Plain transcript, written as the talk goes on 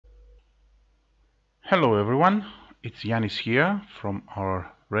Hello everyone, it's Yanis here from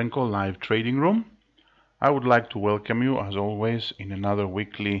our Renko live trading room. I would like to welcome you as always in another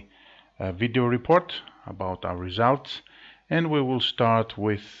weekly video report about our results, and we will start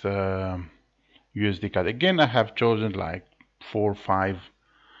with USD CAD. Again, I have chosen like 4 or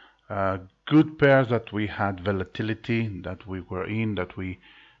 5 good pairs that we had volatility, that we were in, that we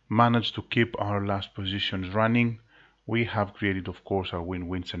managed to keep our last positions running. We have created, of course, our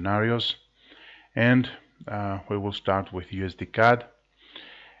win-win scenarios. And we will start with USD CAD,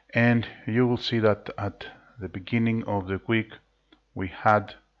 and you will see that at the beginning of the week we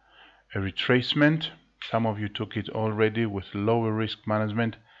had a retracement. Some of you took it already with lower risk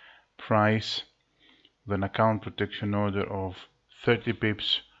management price. Then account protection order of 30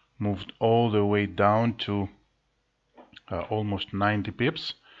 pips moved all the way down to almost 90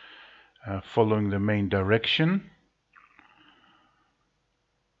 pips, following the main direction.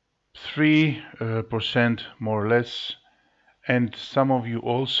 3% more or less, and some of you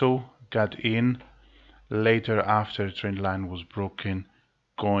also got in later after the trend line was broken,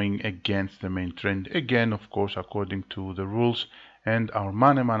 going against the main trend again, of course, according to the rules and our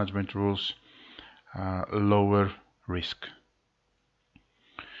money management rules, lower risk.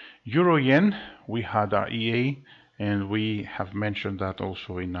 Euro yen, we had our EA, and we have mentioned that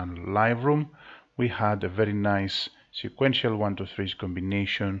also in our live room. We had a very nice sequential 1 to 3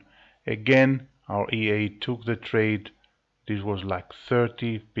 combination. Again, our EA took the trade. This was like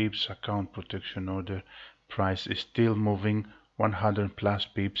 30 pips account protection order. Price is still moving 100 plus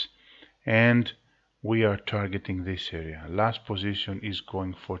pips, and we are targeting this area. Last position is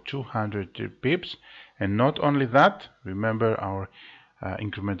going for 200 pips, and not only that, remember our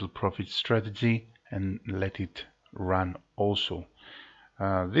incremental profit strategy and let it run also.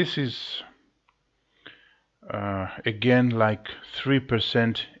 This is again like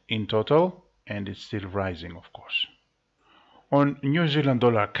 3% in total, and it's still rising, of course. On New Zealand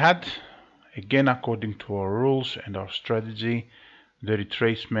dollar CAD, again according to our rules and our strategy, the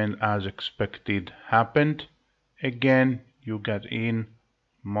retracement as expected happened. Again, you got in,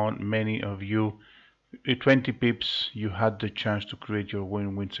 many of you, 20 pips, you had the chance to create your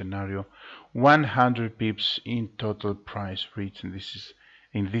win-win scenario. 100 pips in total price reach, and this is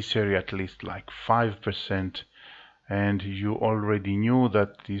in this area at least like 5%, and you already knew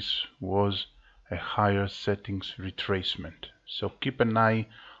that this was a higher settings retracement, so keep an eye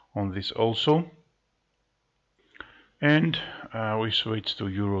on this also. And we switch to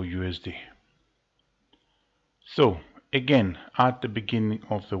Euro USD. So again, at the beginning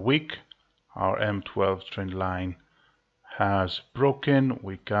of the week, our M12 trend line has broken.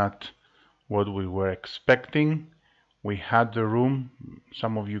 We got what we were expecting. We had the room.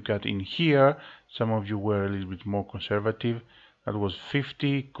 Some of you got in here, some of you were a little bit more conservative. That was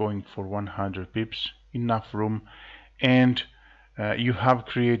 50 going for 100 pips, enough room, and you have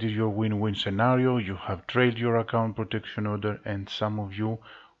created your win-win scenario. You have trailed your account protection order, and some of you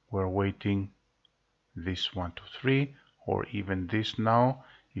were waiting this 1 to 3 or even this now.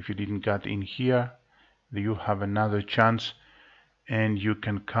 If you didn't get in here, you have another chance, and you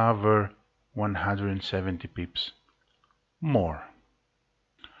can cover 170 pips more.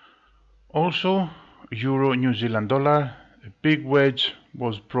 Also, Euro New Zealand dollar, a big wedge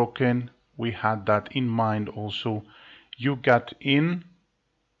was broken. We had that in mind also. You got in,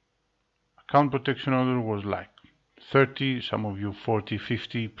 account protection order was like 30, some of you 40,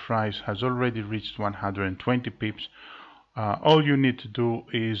 50. Price has already reached 120 pips. All you need to do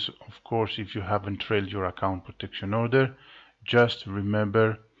is, of course, if you haven't trailed your account protection order, just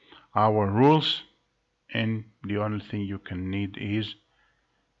remember our rules, and the only thing you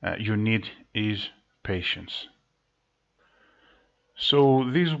need is patience. So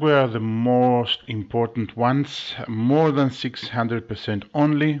these were the most important ones. More than 600%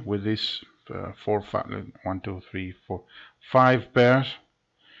 only with this 5 pairs.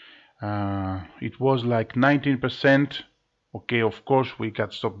 It was like 19%. Okay, of course we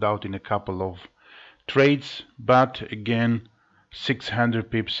got stopped out in a couple of trades, but again 600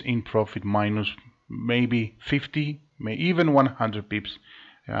 pips in profit minus maybe 50, even 100 pips.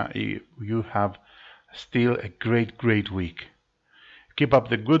 You have still a great week. Keep up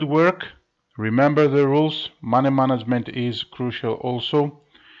the good work. Remember the rules. Money management is crucial also.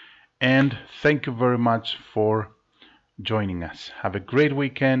 And thank you very much for joining us. Have a great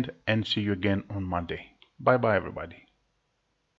weekend, and see you again on Monday. Bye bye everybody.